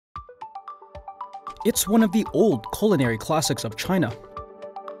It's one of the old culinary classics of China.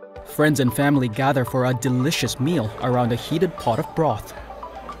 Friends and family gather for a delicious meal around a heated pot of broth.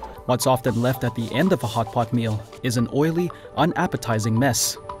 What's often left at the end of a hot pot meal is an oily, unappetizing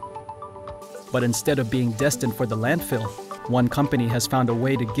mess. But instead of being destined for the landfill, one company has found a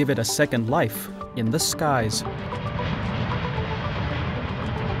way to give it a second life in the skies.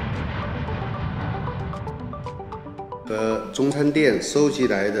 和中餐店收集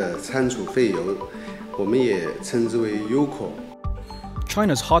来的餐厨废油，我们也称之为优口。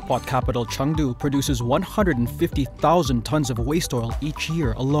 China's hotpot capital Chengdu produces 150,000 tons of waste oil each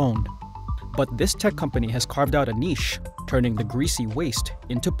year alone. But this tech company has carved out a niche, turning the greasy waste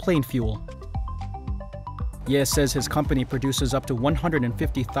into plane fuel. Ye says his company produces up to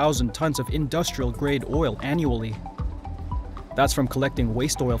 150,000 tons of industrial-grade oil annually. That's from collecting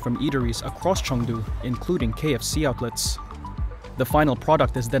waste oil from eateries across Chengdu, including KFC outlets. The final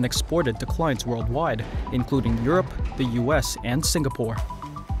product is then exported to clients worldwide, including Europe, the US, and Singapore.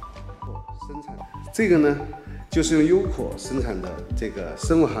 这个呢，就是用优口生产的这个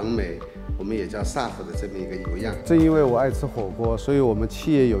生物航酶，我们也叫 SAF 的这么一个油样。正因为我爱吃火锅，所以我们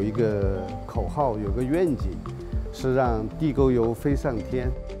企业有一个口号，有个愿景，是让地沟油飞上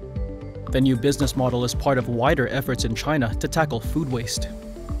天。 The new business model is part of wider efforts in China to tackle food waste.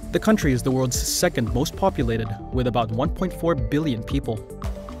 The country is the world's second most populated, with about 1.4 billion people.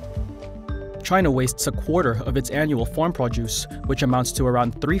 China wastes a quarter of its annual farm produce, which amounts to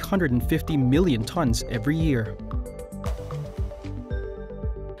around 350 million tons every year.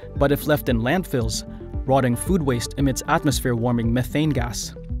 But if left in landfills, rotting food waste emits atmosphere-warming methane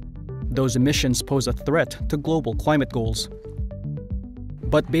gas. Those emissions pose a threat to global climate goals.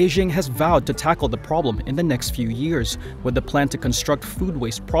 But Beijing has vowed to tackle the problem in the next few years with the plan to construct food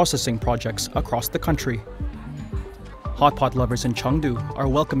waste processing projects across the country. Hot pot lovers in Chengdu are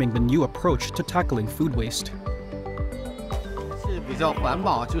welcoming the new approach to tackling food waste. 是比较环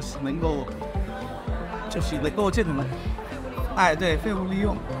保，就是能够这种，对废物利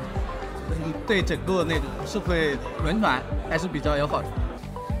用，对整个那种社会轮转还是比较有好处。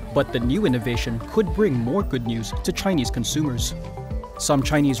 But the new innovation could bring more good news to Chinese consumers. Some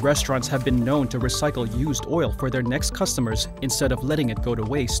Chinese restaurants have been known to recycle used oil for their next customers instead of letting it go to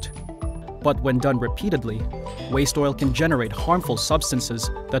waste. But when done repeatedly, waste oil can generate harmful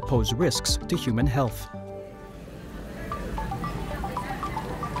substances that pose risks to human health.